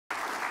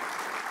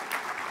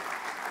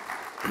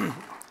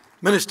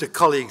Minister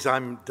colleagues,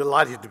 I'm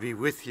delighted to be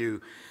with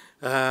you,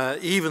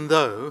 even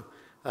though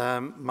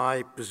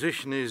my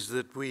position is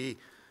that we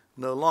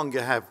no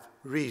longer have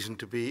reason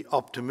to be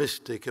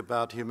optimistic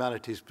about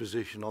humanity's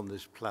position on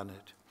this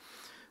planet.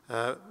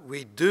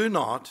 We do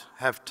not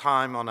have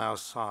time on our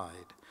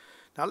side.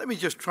 Now, let me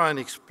just try and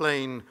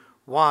explain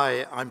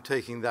why I'm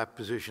taking that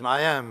position.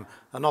 I am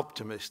an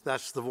optimist.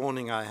 That's the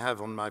warning I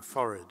have on my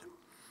forehead.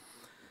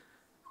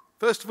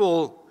 First of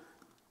all,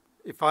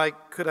 if I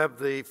could have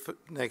the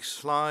next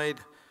slide.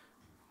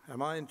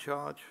 Am I in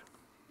charge?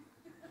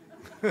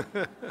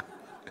 The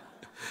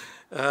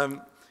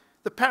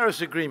Paris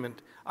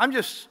Agreement. I'm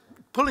just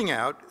pulling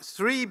out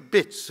 3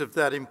 bits of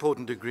that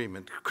important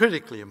agreement,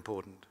 critically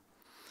important.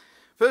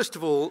 First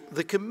of all,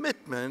 the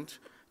commitment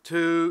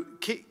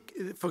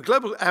for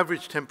global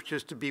average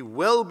temperatures to be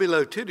well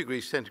below 2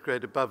 degrees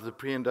centigrade above the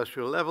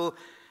pre-industrial level,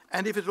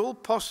 and if at all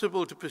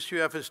possible, to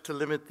pursue efforts to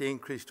limit the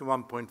increase to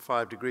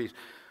 1.5 degrees.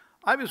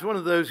 I was one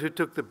of those who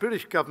took the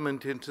British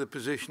government into the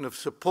position of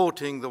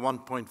supporting the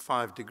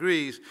 1.5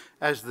 degrees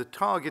as the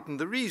target, and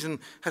the reason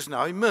has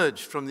now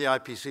emerged from the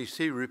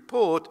IPCC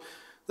report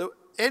that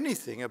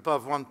anything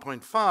above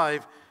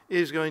 1.5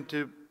 is going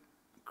to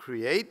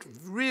create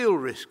real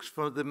risks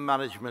for the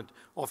management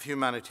of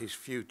humanity's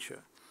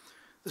future.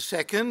 The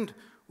second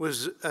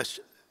was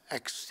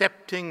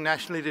accepting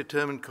nationally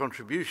determined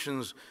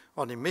contributions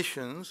on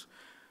emissions,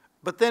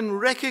 but then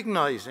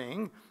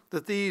recognizing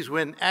that these,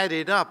 when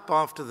added up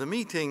after the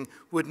meeting,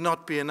 would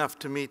not be enough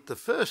to meet the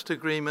first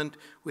agreement.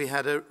 We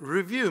had a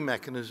review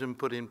mechanism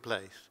put in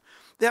place.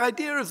 The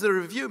idea of the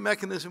review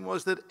mechanism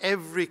was that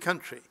every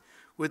country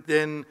would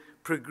then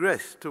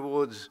progress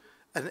towards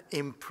an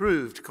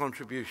improved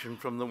contribution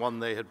from the one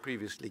they had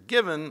previously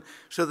given,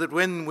 so that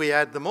when we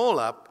add them all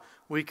up,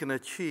 we can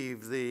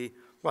achieve the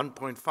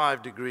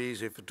 1.5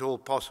 degrees, if at all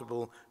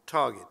possible,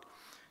 target.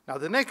 Now,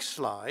 the next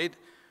slide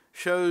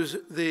shows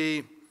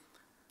the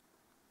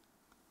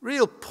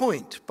real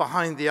point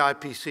behind the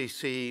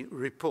IPCC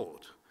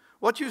report.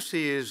 What you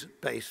see is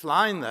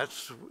baseline,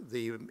 that's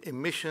the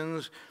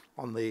emissions.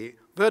 On the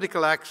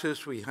vertical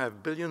axis, we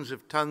have billions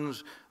of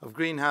tons of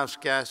greenhouse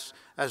gas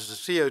as the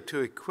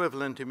CO2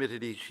 equivalent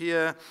emitted each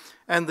year,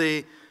 and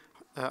the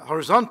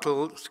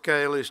horizontal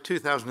scale is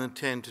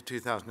 2010 to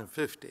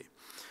 2050.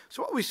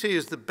 So what we see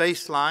is the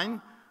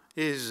baseline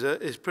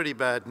is pretty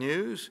bad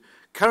news.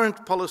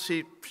 Current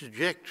policy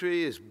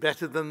trajectory is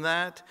better than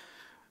that.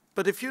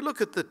 But if you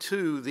look at the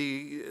two,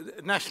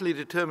 the nationally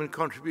determined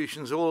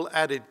contributions all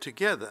added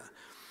together,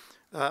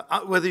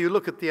 whether you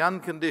look at the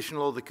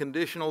unconditional or the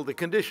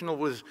conditional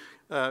was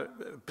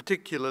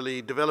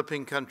particularly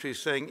developing countries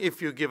saying,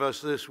 if you give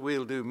us this,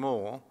 we'll do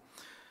more.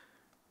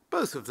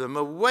 Both of them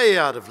are way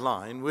out of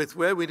line with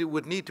where we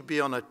would need to be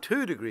on a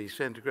 2 degrees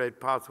centigrade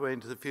pathway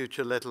into the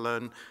future, let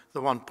alone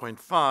the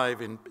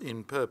 1.5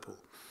 in purple.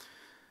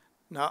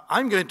 Now,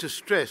 I'm going to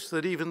stress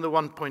that even the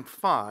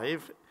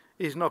 1.5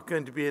 is not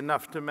going to be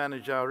enough to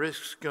manage our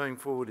risks going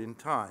forward in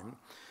time.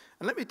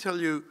 And let me tell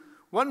you,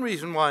 one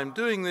reason why I'm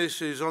doing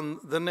this is on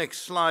the next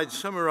slide,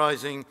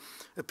 summarizing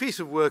a piece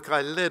of work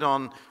I led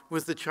on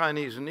with the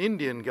Chinese and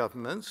Indian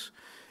governments,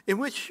 in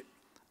which,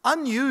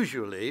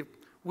 unusually,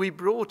 we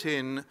brought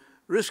in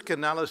risk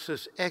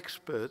analysis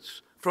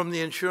experts from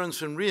the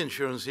insurance and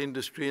reinsurance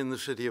industry in the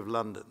City of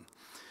London.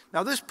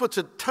 Now, this puts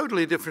a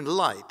totally different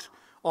light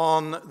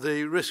on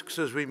the risks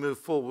as we move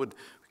forward,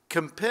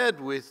 compared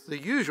with the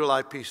usual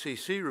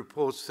IPCC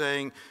reports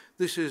saying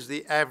this is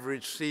the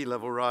average sea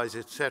level rise,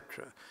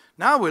 etc.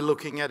 Now we're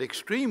looking at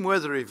extreme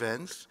weather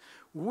events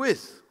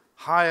with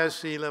higher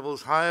sea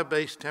levels, higher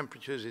base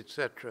temperatures,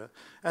 etc.,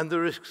 and the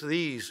risks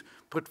these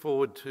put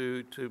forward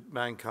to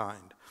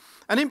mankind.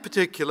 And in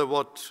particular,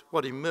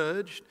 what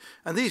emerged,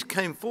 and these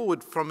came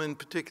forward from, in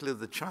particular,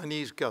 the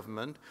Chinese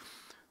government,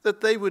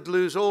 that they would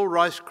lose all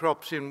rice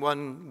crops in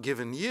one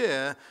given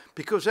year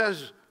because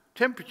as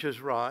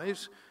temperatures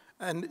rise,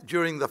 and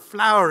during the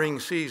flowering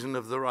season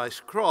of the rice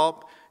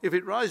crop, if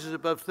it rises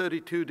above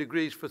 32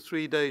 degrees for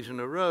 3 days in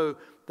a row,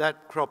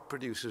 that crop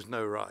produces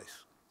no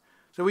rice.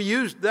 So we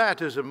used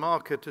that as a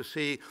marker to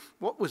see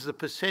what was the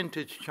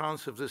percentage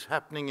chance of this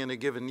happening in a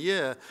given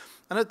year.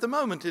 And at the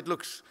moment, it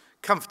looks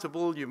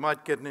comfortable. You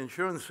might get an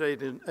insurance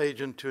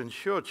agent to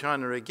insure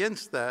China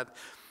against that.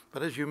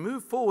 But as you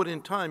move forward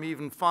in time,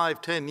 even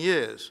 5, 10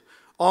 years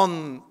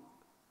on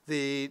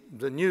the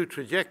new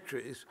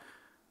trajectories,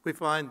 we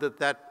find that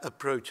that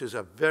approach is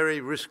a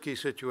very risky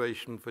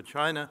situation for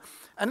China.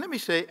 And let me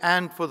say,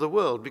 and for the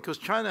world, because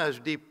China has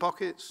deep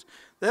pockets.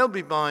 They'll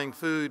be buying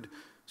food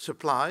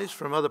supplies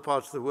from other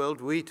parts of the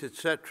world, wheat,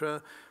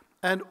 etc.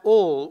 And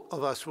all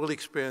of us will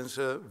experience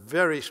a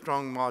very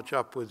strong march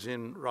upwards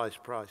in rice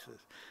prices.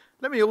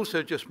 Let me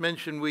also just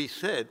mention, we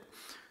said,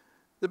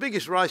 the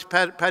biggest rice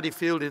paddy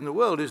field in the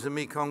world is the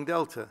Mekong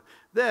Delta.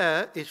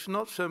 There, it's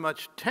not so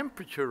much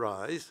temperature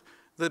rise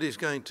that is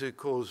going to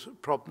cause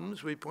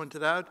problems, we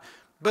pointed out,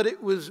 but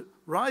it was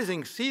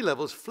rising sea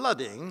levels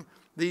flooding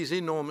these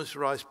enormous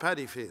rice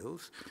paddy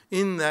fields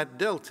in that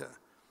delta.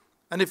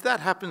 And if that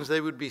happens, they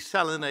would be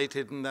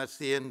salinated, and that's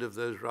the end of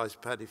those rice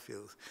paddy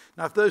fields.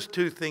 Now, if those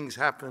two things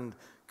happened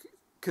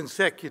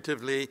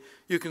consecutively,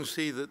 you can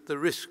see that the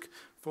risk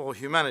for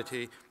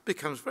humanity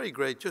becomes very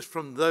great just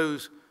from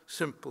those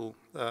simple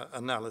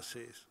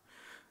analyses.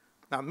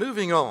 Now,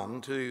 moving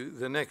on to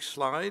the next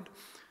slide,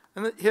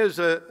 and here's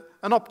an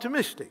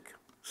optimistic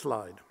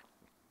slide.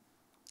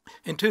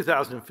 In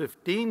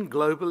 2015,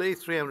 globally,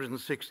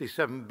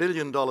 $367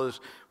 billion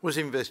was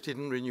invested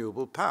in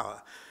renewable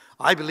power.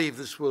 I believe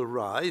this will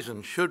rise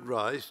and should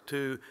rise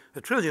to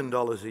 $1 trillion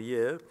a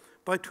year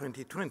by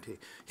 2020.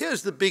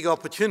 Here's the big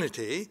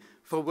opportunity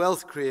for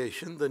wealth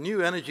creation. The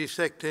new energy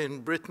sector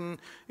in Britain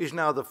is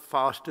now the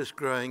fastest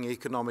growing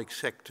economic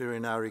sector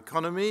in our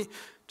economy,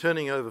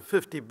 turning over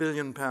 £50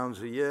 billion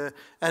a year,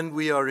 and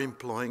we are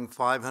employing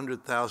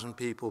 500,000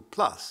 people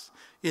plus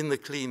in the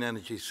clean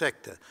energy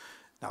sector.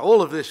 Now,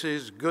 all of this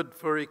is good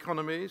for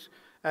economies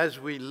as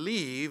we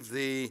leave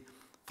the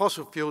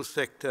fossil fuel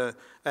sector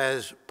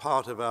as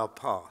part of our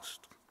past.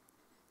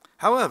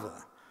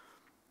 However,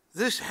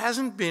 this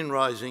hasn't been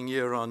rising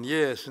year on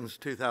year since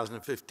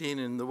 2015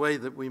 in the way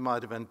that we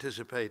might have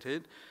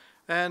anticipated,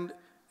 and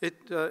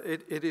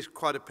it is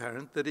quite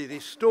apparent that it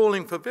is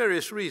stalling for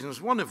various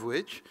reasons, one of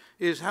which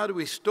is how do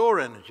we store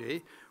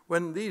energy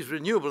when these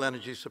renewable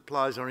energy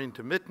supplies are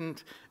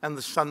intermittent and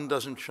the sun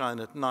doesn't shine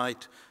at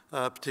night,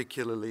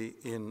 particularly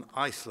in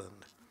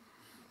Iceland.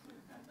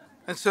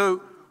 And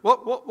so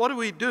what do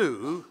we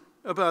do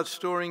about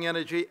storing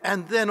energy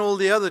and then all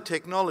the other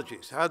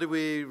technologies? How do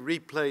we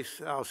replace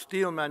our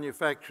steel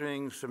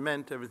manufacturing,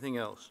 cement, everything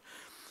else?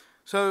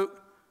 So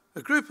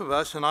a group of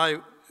us, and I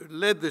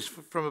led this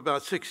from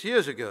about 6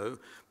 years ago,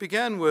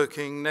 began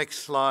working, next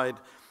slide,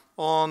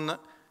 on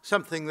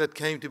something that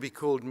came to be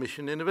called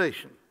mission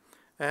innovation.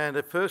 And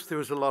at first there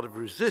was a lot of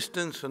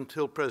resistance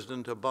until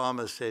President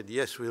Obama said,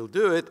 yes, we'll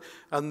do it.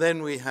 And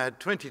then we had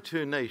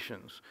 22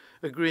 nations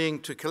agreeing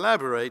to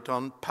collaborate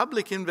on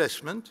public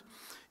investment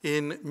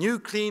in new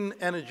clean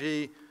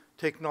energy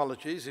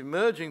technologies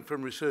emerging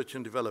from research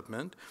and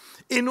development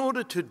in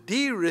order to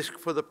de-risk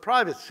for the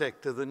private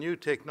sector the new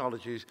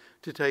technologies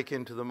to take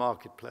into the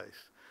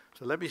marketplace.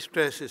 So let me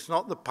stress, it's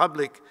not the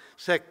public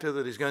sector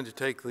that is going to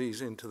take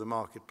these into the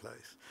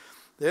marketplace.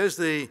 There's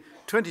the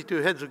 22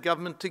 heads of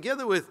government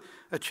together with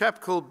a chap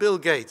called Bill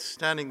Gates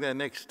standing there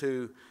next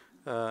to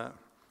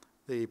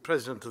the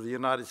President of the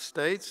United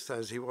States,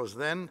 as he was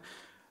then.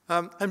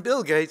 And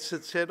Bill Gates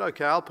had said,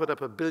 okay, I'll put up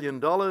 $1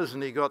 billion,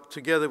 and he got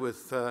together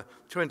with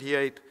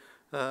 28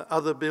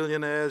 other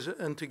billionaires,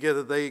 and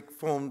together they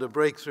formed a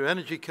Breakthrough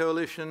Energy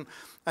Coalition,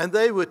 and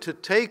they were to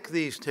take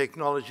these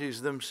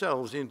technologies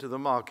themselves into the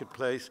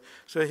marketplace.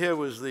 So here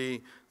was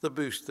the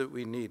boost that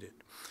we needed.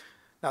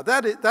 Now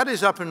that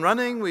is up and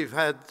running. We've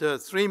had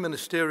 3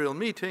 ministerial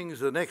meetings.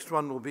 The next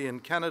one will be in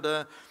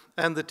Canada,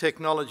 and the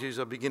technologies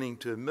are beginning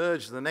to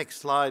emerge. The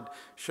next slide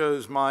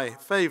shows my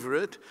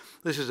favorite.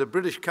 This is a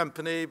British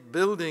company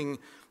building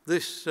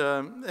this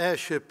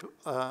airship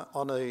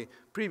on a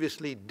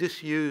previously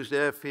disused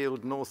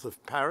airfield north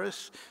of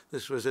Paris.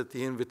 This was at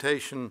the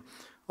invitation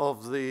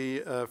of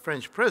the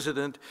French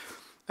president.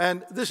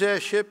 And this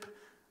airship,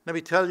 let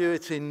me tell you,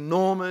 it's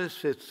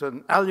enormous. It's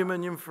an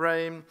aluminum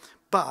frame,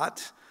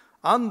 but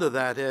under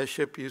that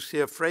airship you see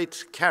a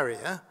freight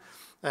carrier,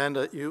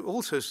 and you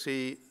also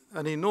see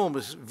an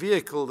enormous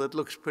vehicle that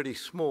looks pretty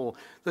small.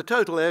 The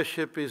total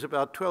airship is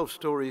about 12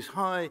 stories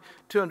high,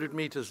 200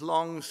 meters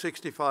long,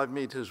 65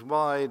 meters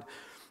wide,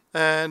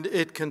 and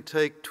it can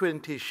take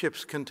 20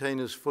 ship's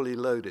containers fully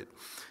loaded.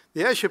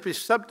 The airship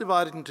is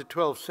subdivided into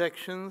 12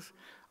 sections.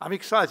 I'm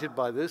excited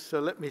by this, so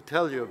let me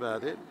tell you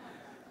about it.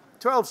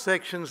 12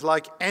 sections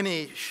like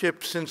any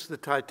ship since the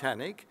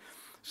Titanic,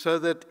 so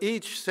that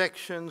each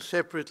section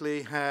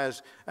separately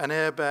has an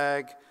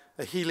airbag,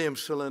 a helium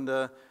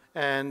cylinder,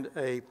 and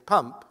a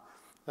pump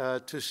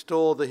to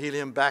store the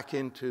helium back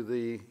into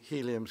the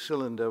helium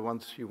cylinder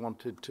once you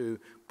wanted to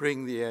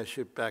bring the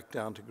airship back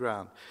down to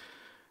ground.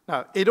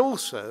 Now, it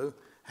also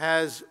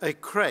has a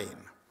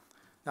crane.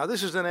 Now,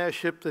 this is an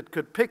airship that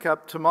could pick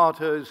up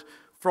tomatoes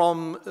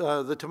from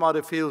the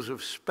tomato fields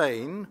of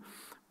Spain,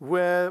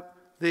 where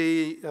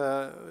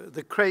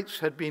the crates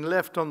had been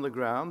left on the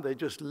ground. They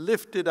just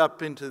lifted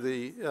up into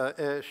the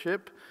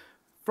airship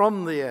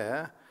from the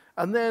air,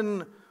 and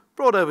then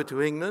brought over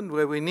to England,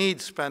 where we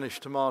need Spanish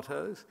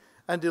tomatoes,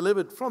 and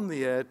delivered from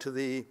the air to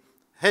the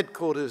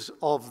headquarters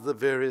of the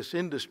various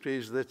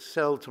industries that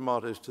sell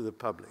tomatoes to the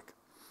public.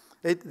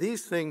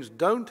 These things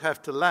don't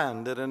have to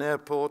land at an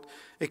airport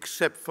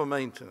except for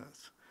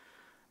maintenance.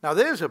 Now,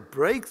 there's a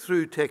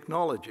breakthrough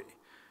technology.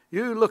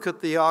 You look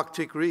at the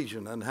Arctic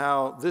region and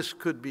how this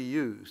could be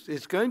used.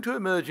 It's going to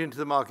emerge into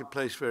the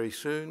marketplace very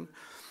soon.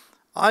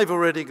 I've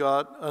already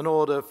got an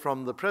order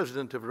from the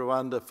President of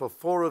Rwanda for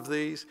 4 of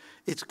these.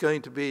 It's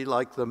going to be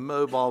like the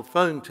mobile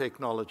phone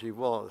technology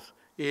was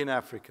in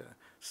Africa.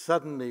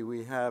 Suddenly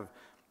we have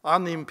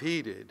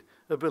unimpeded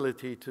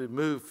ability to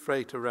move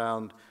freight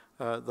around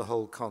the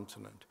whole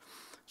continent.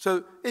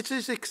 So it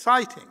is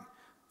exciting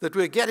that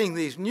we're getting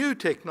these new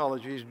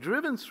technologies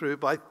driven through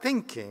by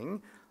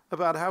thinking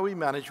about how we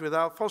manage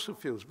without fossil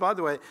fuels. By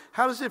the way,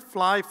 how does it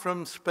fly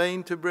from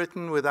Spain to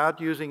Britain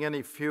without using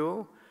any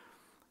fuel?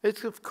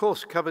 It's, of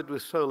course, covered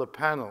with solar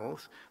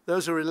panels.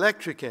 Those are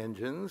electric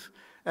engines,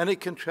 and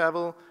it can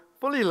travel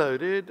fully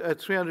loaded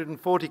at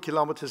 340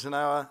 kilometers an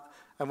hour,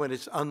 and when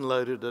it's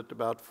unloaded at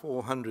about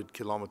 400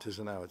 kilometers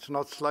an hour. It's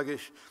not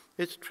sluggish.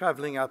 It's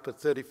traveling up at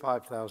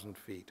 35,000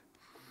 feet.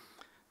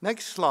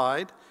 Next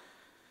slide.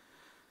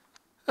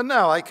 And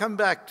now I come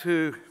back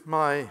to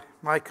my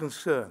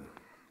concern.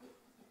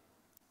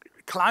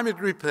 Climate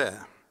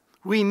repair.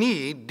 We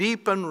need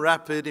deep and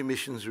rapid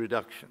emissions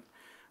reduction.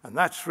 And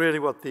that's really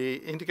what the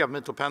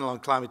Intergovernmental Panel on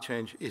Climate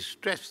Change is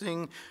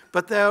stressing.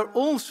 But they're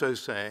also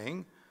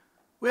saying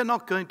we're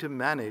not going to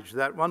manage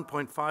that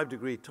 1.5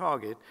 degree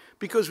target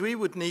because we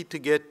would need to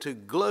get to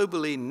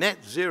globally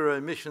net zero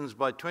emissions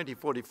by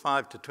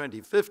 2045 to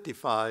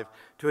 2055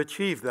 to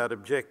achieve that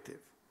objective.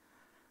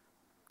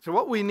 So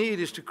what we need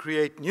is to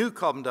create new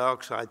carbon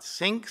dioxide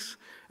sinks,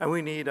 and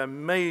we need a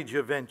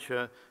major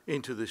venture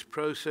into this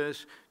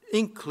process,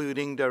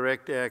 including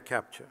direct air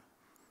capture.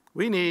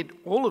 We need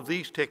all of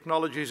these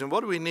technologies, and what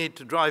do we need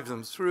to drive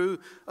them through?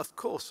 Of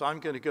course, I'm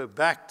going to go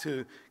back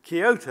to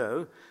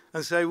Kyoto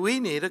and say we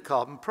need a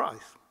carbon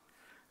price.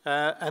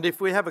 And if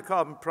we have a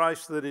carbon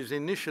price that is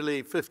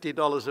initially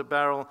 $50 a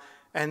barrel,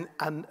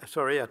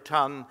 a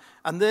ton,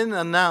 and then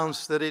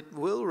announce that it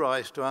will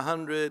rise to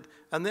 100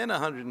 and then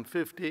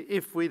 150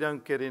 if we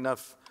don't get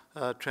enough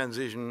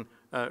transition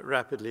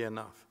rapidly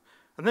enough.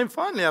 And then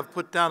finally, I've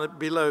put down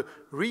below,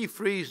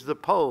 refreeze the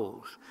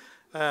poles.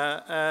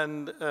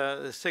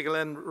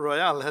 Ségolène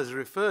Royal has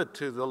referred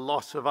to the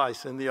loss of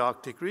ice in the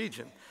Arctic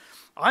region.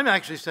 I'm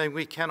actually saying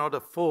we cannot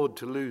afford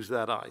to lose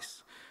that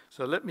ice.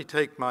 So let me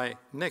take my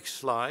next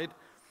slide.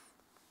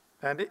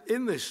 And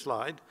in this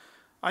slide,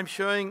 I'm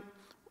showing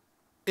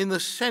in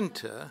the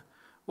center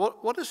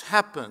what has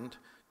happened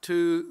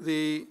to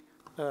the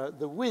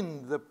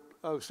wind.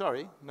 I've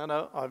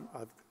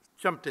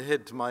jumped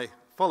ahead to my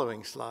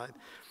following slide.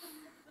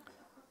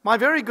 My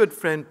very good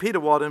friend Peter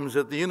Wadhams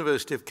at the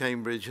University of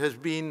Cambridge has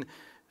been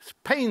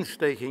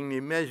painstakingly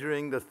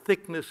measuring the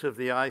thickness of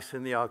the ice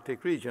in the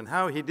Arctic region.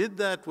 How he did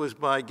that was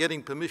by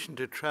getting permission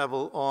to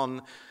travel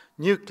on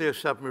nuclear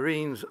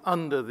submarines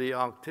under the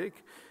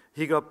Arctic.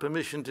 He got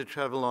permission to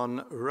travel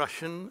on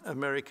Russian,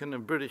 American,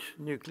 and British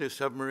nuclear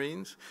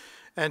submarines,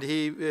 and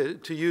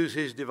to use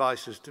his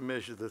devices to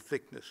measure the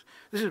thickness.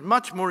 This is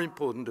much more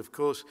important, of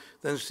course,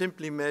 than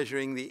simply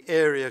measuring the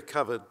area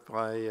covered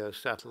by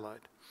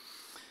satellite.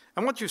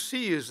 And what you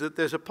see is that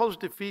there's a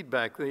positive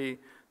feedback. The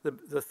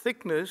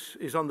thickness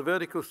is on the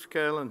vertical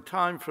scale, and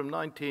time from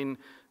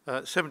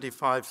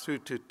 1975 through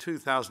to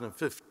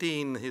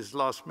 2015, his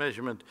last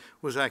measurement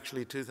was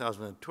actually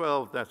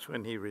 2012. That's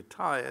when he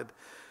retired.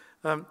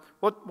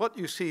 What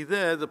you see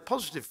there, the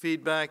positive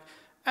feedback,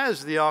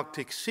 as the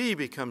Arctic Sea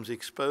becomes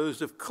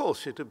exposed, of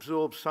course it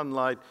absorbs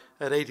sunlight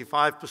at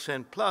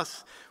 85%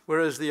 plus,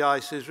 whereas the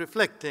ice is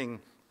reflecting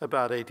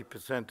about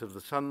 80% of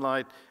the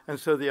sunlight, and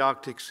so the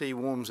Arctic Sea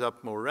warms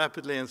up more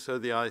rapidly, and so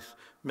the ice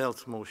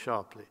melts more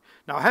sharply.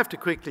 Now, I have to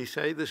quickly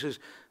say this is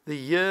the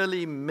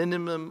yearly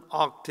minimum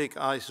Arctic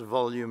ice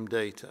volume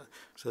data,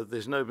 so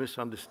there's no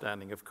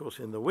misunderstanding. Of course,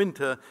 in the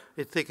winter,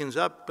 it thickens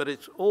up, but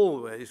it's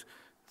always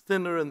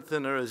thinner and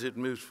thinner as it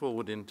moves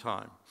forward in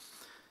time.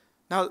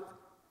 Now,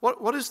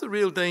 what is the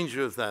real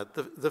danger of that?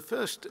 The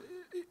first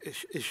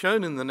is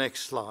shown in the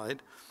next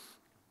slide,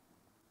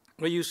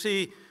 where you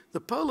see the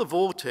polar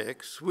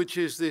vortex, which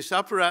is this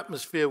upper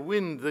atmosphere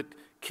wind that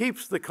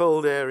keeps the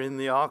cold air in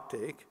the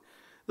Arctic.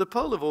 The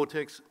polar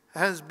vortex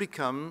has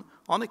become,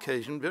 on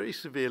occasion, very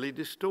severely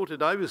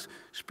distorted. I was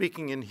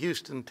speaking in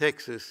Houston,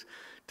 Texas,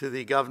 to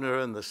the governor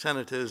and the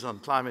senators on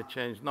climate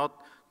change. Not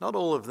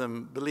all of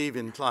them believe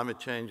in climate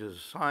change as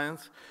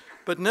science,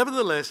 but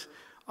nevertheless,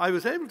 I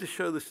was able to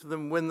show this to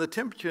them when the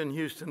temperature in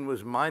Houston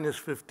was minus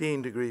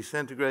 15 degrees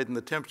centigrade and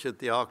the temperature at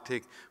the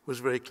Arctic was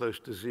very close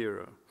to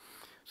zero.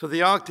 So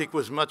the Arctic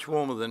was much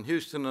warmer than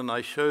Houston, and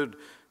I showed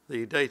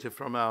the data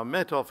from our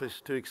Met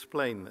Office to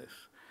explain this.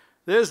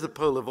 There's the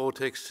polar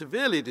vortex,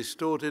 severely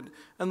distorted,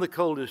 and the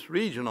coldest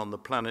region on the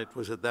planet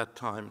was at that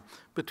time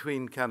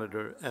between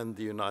Canada and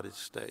the United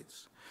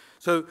States.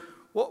 So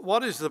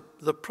what is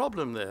the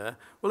problem there?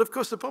 Well, of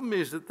course, the problem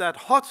is that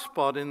hot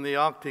spot in the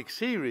Arctic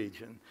Sea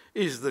region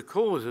is the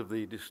cause of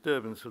the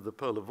disturbance of the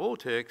polar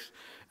vortex,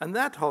 and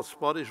that hot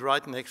spot is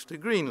right next to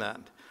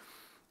Greenland.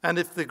 And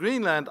if the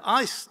Greenland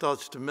ice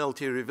starts to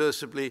melt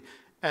irreversibly,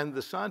 and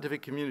the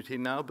scientific community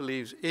now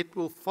believes it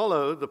will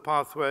follow the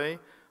pathway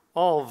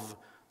of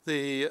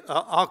the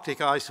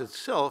Arctic ice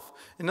itself,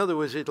 in other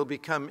words, it'll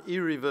become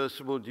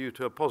irreversible due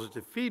to a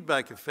positive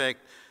feedback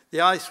effect.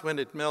 The ice, when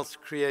it melts,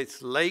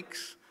 creates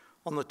lakes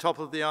on the top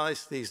of the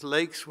ice. These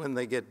lakes, when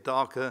they get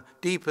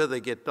deeper,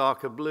 they get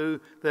darker blue,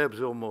 they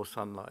absorb more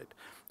sunlight.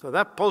 So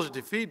that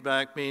positive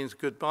feedback means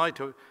goodbye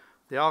to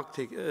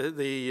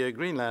the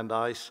Greenland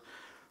ice.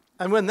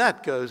 And when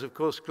that goes, of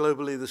course,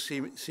 globally,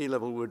 the sea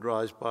level would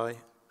rise by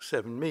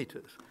 7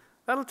 meters.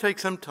 That'll take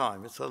some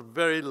time. It's a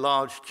very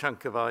large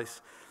chunk of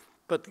ice.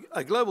 but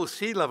a global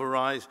sea level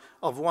rise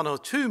of 1 or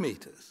 2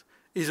 meters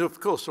is,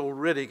 of course,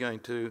 already going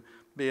to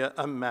be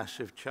a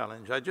massive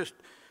challenge. I just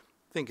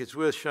think it's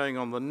worth showing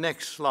on the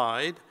next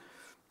slide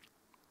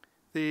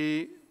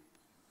the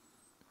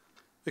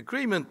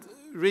agreement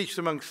reached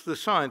amongst the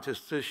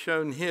scientists is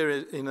shown here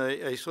in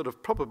a sort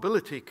of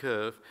probability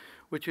curve,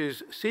 which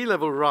is sea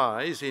level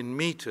rise in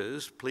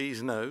meters,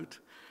 please note,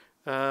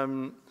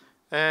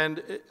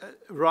 and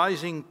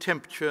rising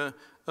temperature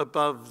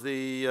above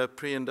the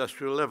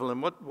pre-industrial level.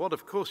 And what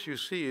of course you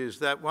see is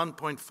that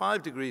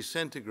 1.5 degrees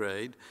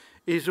centigrade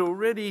is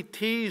already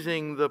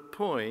teasing the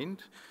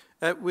point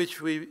at which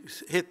we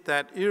hit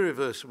that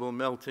irreversible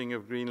melting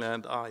of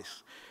Greenland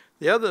ice.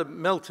 The other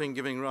melting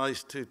giving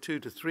rise to 2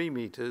 to 3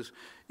 meters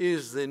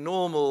is the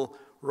normal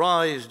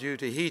rise due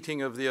to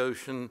heating of the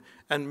ocean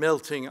and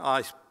melting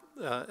ice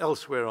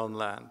elsewhere on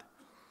land.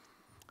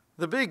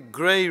 The big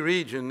grey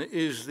region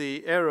is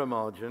the error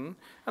margin,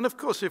 and of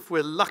course if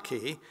we're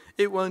lucky,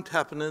 it won't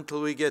happen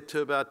until we get to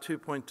about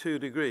 2.2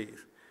 degrees.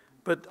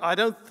 But I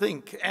don't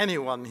think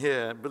anyone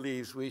here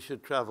believes we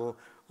should travel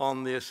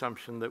on the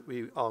assumption that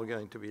we are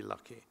going to be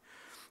lucky.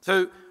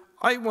 So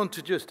I want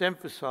to just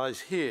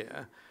emphasize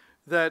here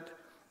that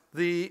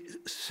the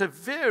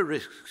severe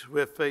risks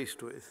we're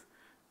faced with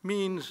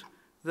means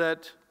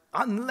that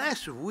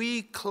unless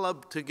we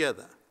club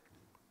together,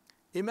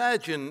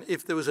 imagine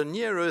if there was a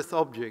near-Earth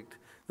object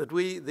that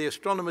we, the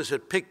astronomers,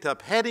 had picked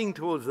up heading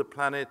towards the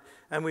planet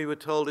and we were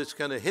told it's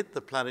going to hit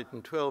the planet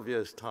in 12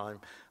 years' time.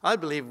 I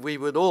believe we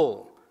would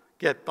all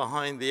get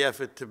behind the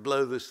effort to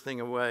blow this thing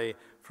away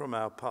from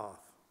our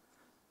path.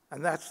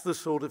 And that's the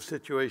sort of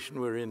situation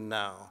we're in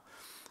now.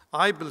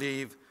 I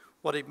believe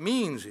what it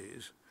means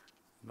is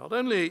not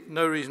only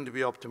no reason to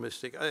be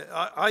optimistic,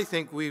 I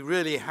think we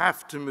really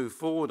have to move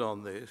forward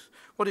on this.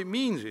 What it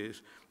means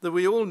is that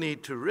we all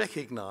need to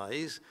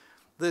recognize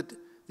that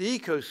the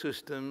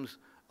ecosystems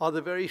are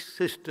the very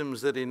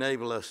systems that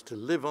enable us to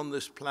live on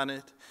this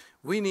planet.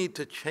 We need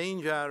to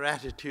change our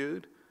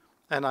attitude,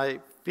 and I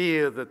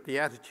fear that the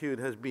attitude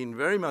has been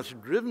very much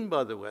driven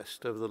by the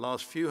West over the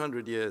last few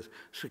hundred years,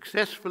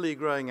 successfully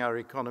growing our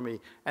economy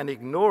and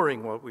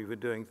ignoring what we were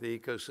doing to the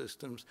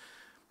ecosystems.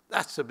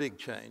 That's a big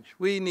change.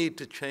 We need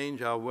to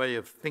change our way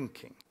of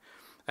thinking.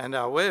 And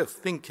our way of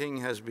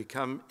thinking has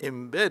become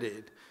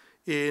embedded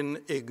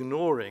in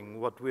ignoring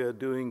what we are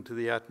doing to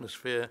the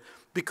atmosphere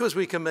because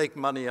we can make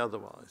money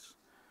otherwise.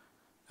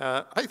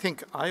 I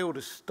think I ought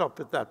to stop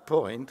at that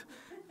point.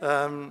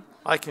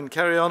 I can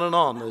carry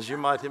on, as you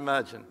might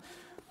imagine.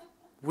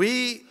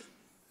 We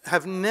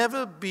have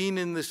never been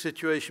in this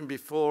situation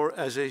before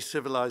as a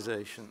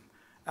civilization.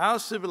 Our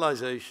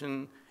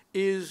civilization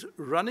is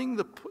running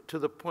to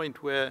the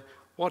point where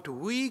what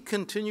we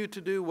continue to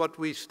do, what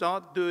we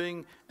start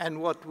doing,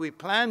 and what we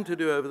plan to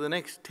do over the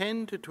next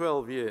 10 to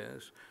 12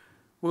 years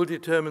will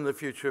determine the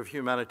future of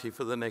humanity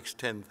for the next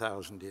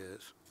 10,000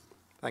 years.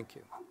 Thank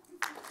you.